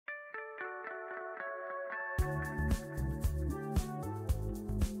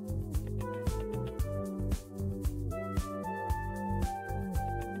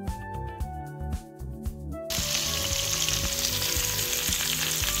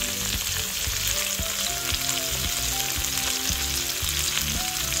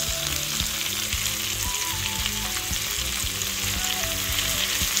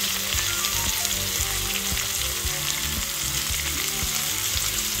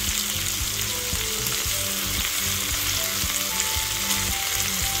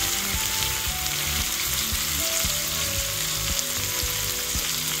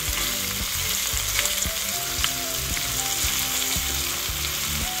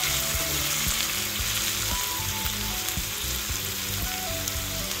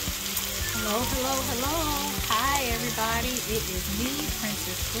Hello. Hi, everybody. It is me,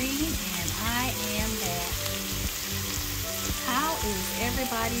 Princess Green, and I am back. How is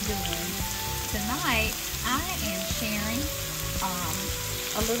everybody doing? Tonight, I am sharing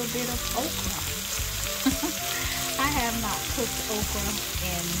a little bit of okra. I have not cooked okra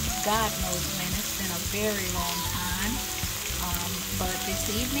in God knows when. It's been a very long time. But this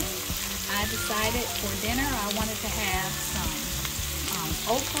evening, I decided for dinner I wanted to have some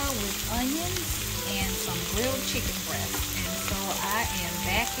okra with onions and some grilled chicken breast. And so I am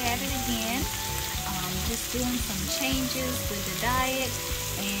back at it again, just doing some changes with the diet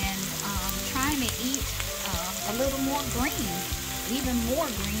and trying to eat a little more green, even more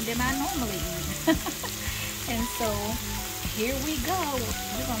green than I normally eat. And so here we go.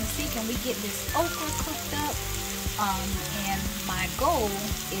 We're going to see, can we get this okra cooked up? And my goal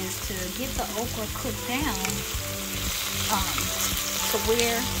is to get the okra cooked down to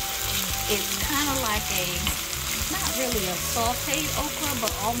where it's kind of like not really a sauteed okra,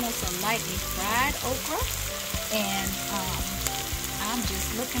 but almost a lightly fried okra. And I'm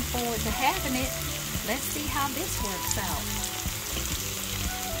just looking forward to having it. Let's see how this works out.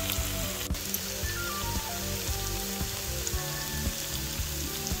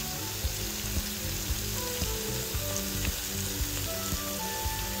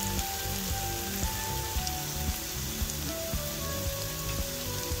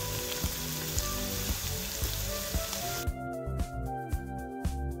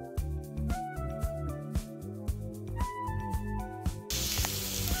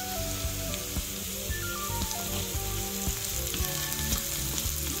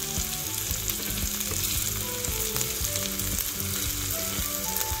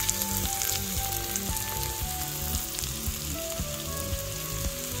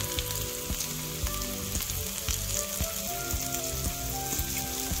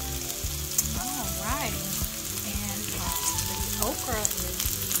 Okra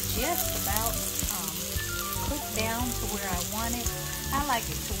is just about cooked down to where I want it. I like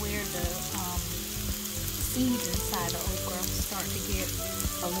it to where the seeds inside the okra start to get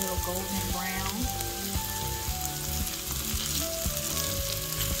a little golden brown.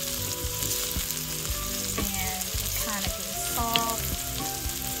 And it kind of gets soft.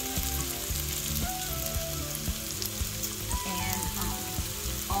 And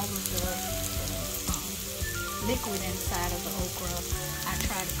all of the liquid inside of the okra, I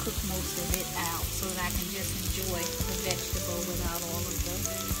try to cook most of it out so that I can just enjoy the vegetable without all of the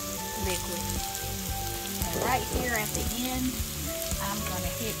liquid. And right here at the end, I'm going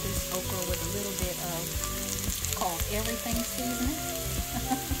to hit this okra with a little bit of called everything seasoning.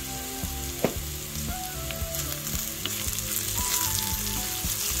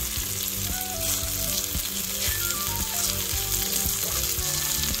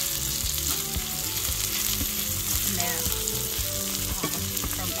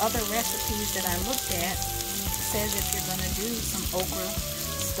 Other recipes that I looked at says if you're going to do some okra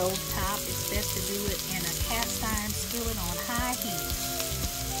stovetop, it's best to do it in a cast iron skillet on high heat.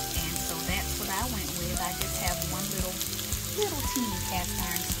 And so that's what I went with. I just have one little teeny cast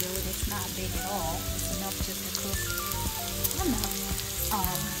iron skillet. It's not big at all. It's enough just to cook enough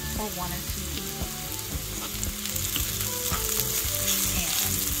for one or two people. And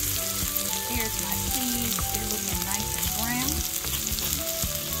here's my seeds. They're looking nice and brown.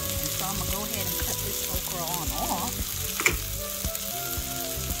 So I'm going to go ahead and cut this okra on off.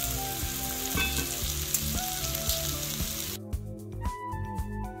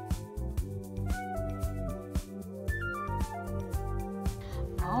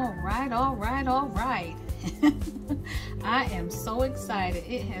 All right. I am so excited.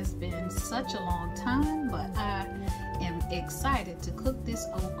 It has been such a long time, but I am excited to cook this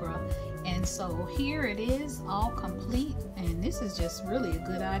okra. And so here it is, all complete. And this is just really a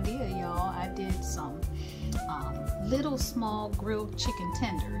good idea, y'all. I did some little small grilled chicken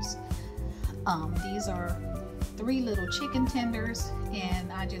tenders. These are 3 little chicken tenders,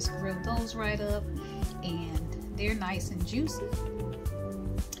 and I just grilled those right up, and they're nice and juicy.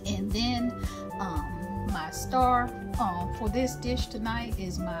 And then my star for this dish tonight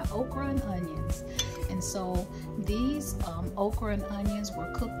is my okra and onions. And so these okra and onions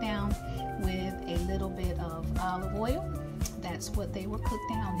were cooked down with a little bit of olive oil. That's what they were cooked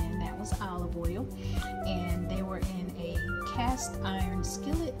down in. That was olive oil. And they were in a cast iron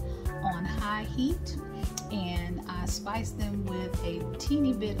skillet on high heat. And I spiced them with a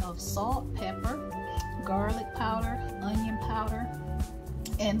teeny bit of salt, pepper, garlic powder, onion powder,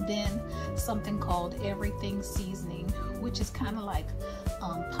 and then something called everything seasoning, which is kind of like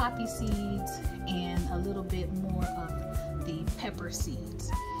poppy seeds and a little bit more of the pepper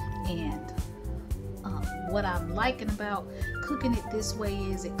seeds. And what I'm liking about cooking it this way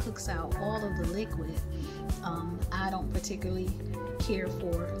is it cooks out all of the liquid. I don't particularly care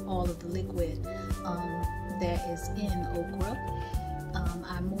for all of the liquid that is in okra.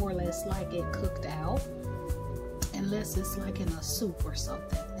 I more or less like it cooked out, unless it's like in a soup or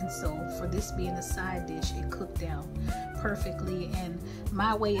something. And so for this being a side dish, it cooked down perfectly. And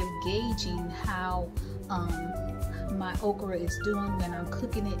my way of gauging how my okra is doing when I'm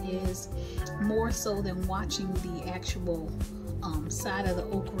cooking it is more so than watching the actual side of the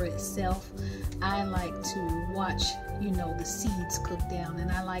okra itself. I like to watch, you know, the seeds cook down,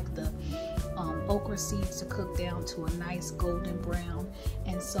 and I like the okra seeds to cook down to a nice golden brown.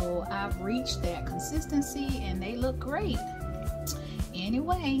 And so I've reached that consistency and they look great.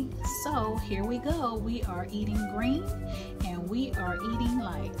 Anyway, so here we go. We are eating green, and we are eating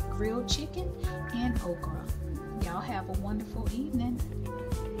like grilled chicken and okra. Y'all have a wonderful evening.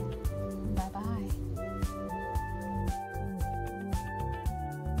 Bye-bye.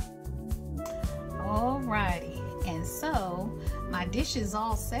 Alrighty, and so my dish is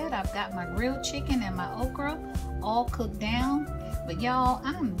all set. I've got my grilled chicken and my okra all cooked down. But y'all,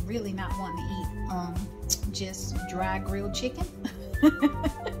 I'm really not wanting to eat just dry grilled chicken.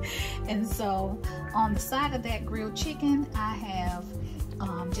 And so on the side of that grilled chicken, I have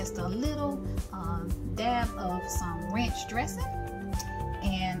just a little dab of some ranch dressing,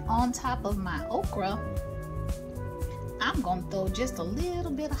 and on top of my okra, I'm gonna throw just a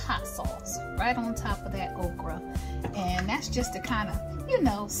little bit of hot sauce right on top of that okra. And that's just to kind of, you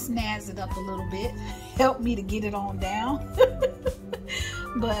know, snazz it up a little bit, help me to get it on down.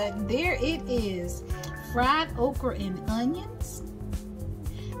 But there it is, fried okra and onions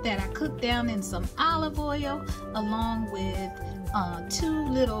that I cooked down in some olive oil, along with 2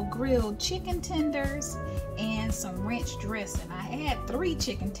 little grilled chicken tenders and some ranch dressing. I had 3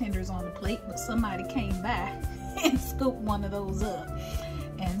 chicken tenders on the plate, but somebody came by and scooped one of those up.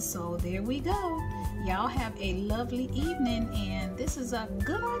 And so there we go. Y'all have a lovely evening, and this is a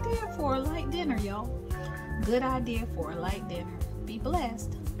good idea for a light dinner, y'all. Good idea for a light dinner. Be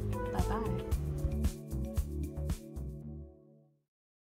blessed. Bye-bye.